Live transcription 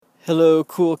Hello,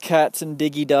 cool cats and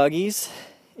diggy doggies.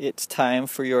 It's time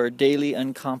for your daily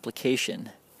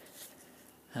uncomplication.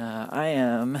 I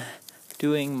am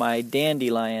doing my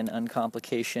dandelion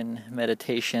uncomplication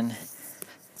meditation.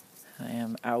 I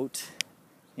am out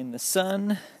in the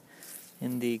sun,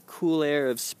 in the cool air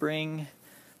of spring,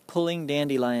 pulling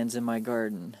dandelions in my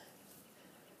garden.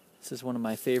 This is one of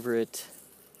my favorite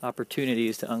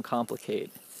opportunities to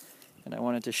uncomplicate. And I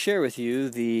wanted to share with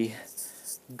you the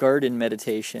garden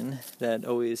meditation that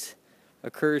always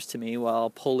occurs to me while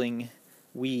pulling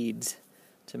weeds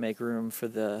to make room for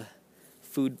the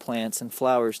food plants and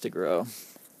flowers to grow.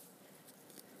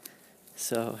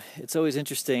 So it's always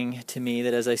interesting to me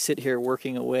that as I sit here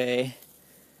working away,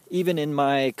 even in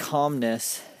my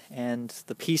calmness and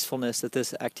the peacefulness that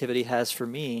this activity has for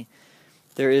me,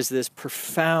 there is this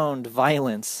profound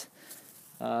violence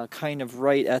kind of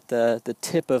right at the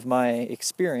tip of my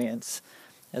experience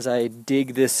as I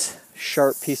dig this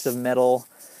sharp piece of metal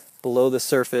below the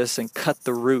surface and cut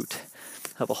the root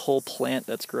of a whole plant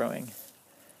that's growing.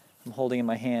 I'm holding in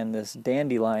my hand this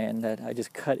dandelion that I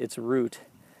just cut its root.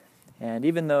 And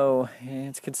even though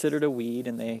it's considered a weed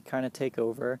and they kind of take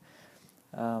over,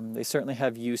 they certainly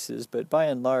have uses. But by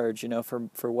and large,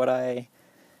 for what I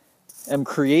am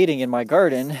creating in my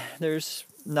garden, there's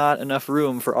not enough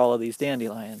room for all of these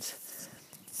dandelions.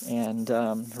 And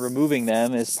removing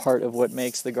them is part of what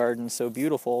makes the garden so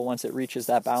beautiful once it reaches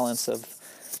that balance of,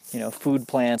 food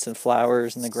plants and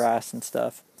flowers and the grass and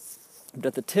stuff. But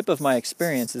at the tip of my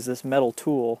experience is this metal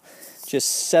tool just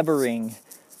severing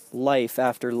life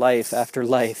after life after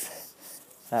life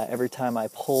every time I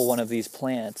pull one of these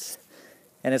plants.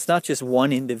 And it's not just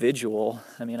one individual.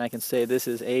 I mean, I can say this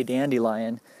is a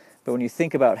dandelion, but when you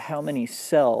think about how many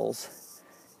cells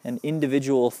and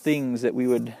individual things that we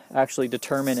would actually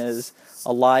determine as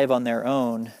alive on their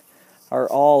own are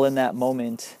all in that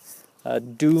moment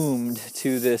doomed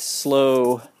to this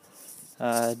slow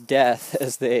death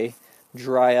as they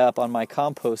dry up on my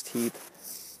compost heap.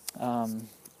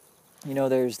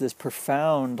 There's this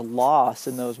profound loss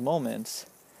in those moments,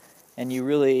 and you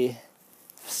really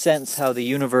sense how the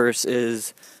universe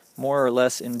is more or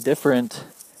less indifferent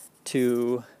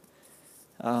to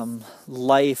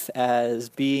life as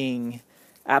being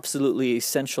absolutely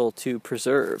essential to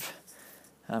preserve.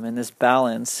 In this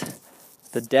balance,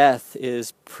 the death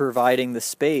is providing the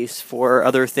space for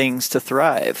other things to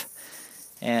thrive.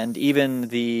 And even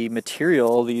the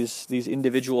material, these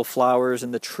individual flowers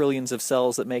and the trillions of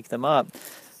cells that make them up,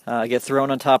 get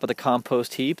thrown on top of the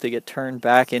compost heap. They get turned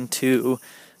back into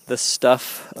the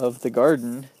stuff of the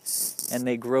garden, and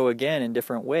they grow again in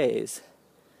different ways.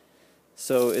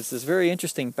 So it's this very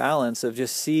interesting balance of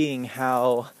just seeing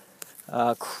how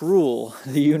cruel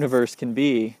the universe can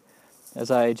be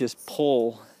as I just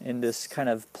pull in this kind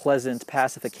of pleasant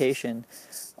pacification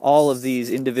all of these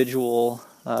individual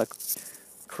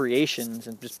creations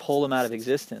and just pull them out of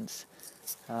existence.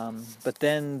 But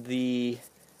then the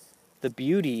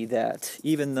beauty that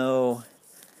even though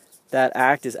that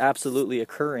act is absolutely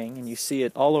occurring, and you see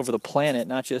it all over the planet,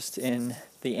 not just in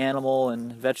the animal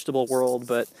and vegetable world,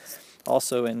 but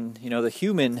also in the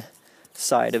human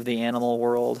side of the animal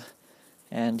world,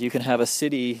 and you can have a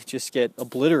city just get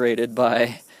obliterated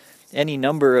by any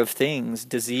number of things,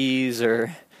 disease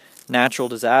or natural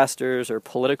disasters or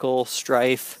political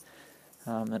strife,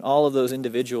 and all of those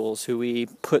individuals who we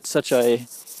put such a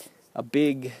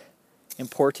big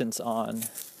importance on,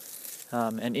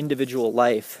 an individual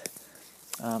life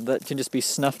that can just be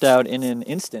snuffed out in an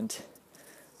instant.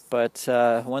 But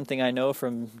one thing I know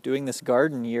from doing this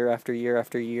garden year after year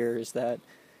after year is that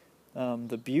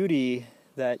the beauty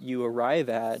that you arrive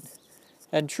at,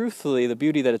 and truthfully the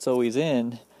beauty that it's always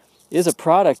in, is a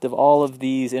product of all of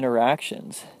these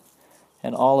interactions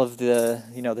and all of the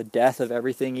death of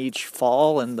everything each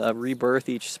fall and the rebirth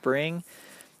each spring,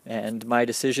 and my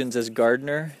decisions as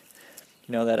gardener.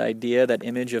 That idea, that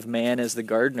image of man as the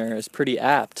gardener is pretty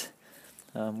apt.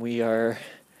 We are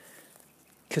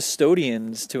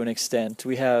custodians to an extent.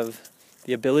 We have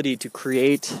the ability to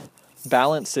create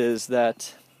balances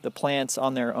that the plants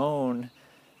on their own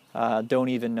don't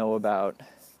even know about.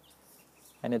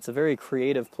 And it's a very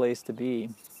creative place to be.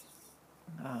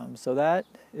 So that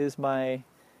is my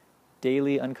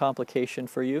daily uncomplication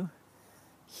for you,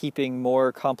 heaping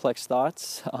more complex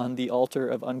thoughts on the altar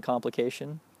of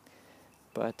uncomplication.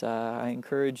 But I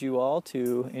encourage you all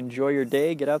to enjoy your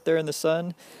day, get out there in the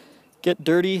sun, get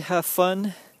dirty, have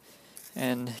fun,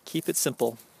 and keep it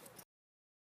simple.